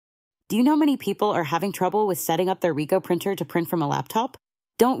Do you know many people are having trouble with setting up their Ricoh printer to print from a laptop?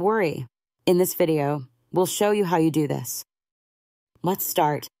 Don't worry. In this video, we'll show you how you do this. Let's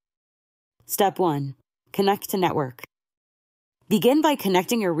start. Step 1. Connect to network. Begin by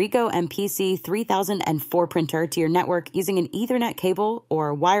connecting your Ricoh MP C3004 printer to your network using an Ethernet cable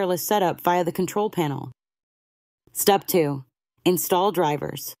or wireless setup via the control panel. Step 2. Install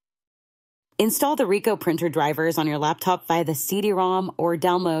drivers. Install the Ricoh printer drivers on your laptop via the CD-ROM or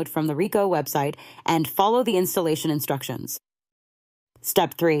download from the Ricoh website and follow the installation instructions.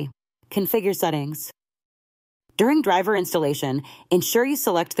 Step 3. Configure settings. During driver installation, ensure you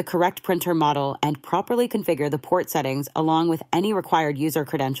select the correct printer model and properly configure the port settings along with any required user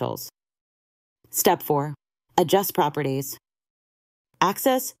credentials. Step 4. Adjust properties.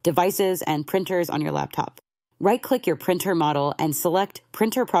 Access devices and printers on your laptop. Right-click your printer model and select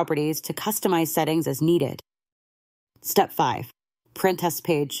Printer Properties to customize settings as needed. Step 5. Print test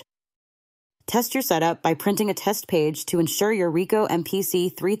page. Test your setup by printing a test page to ensure your Ricoh MP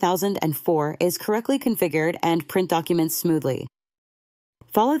C3004 is correctly configured and print documents smoothly.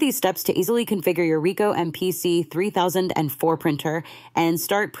 Follow these steps to easily configure your Ricoh MP C3004 printer and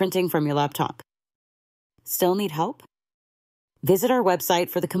start printing from your laptop. Still need help? Visit our website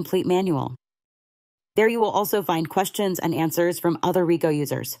for the complete manual. There you will also find questions and answers from other Ricoh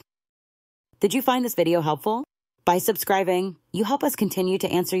users. Did you find this video helpful? By subscribing, you help us continue to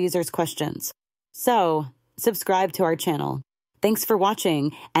answer users' questions. So, subscribe to our channel. Thanks for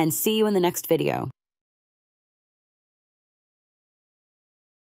watching, and see you in the next video.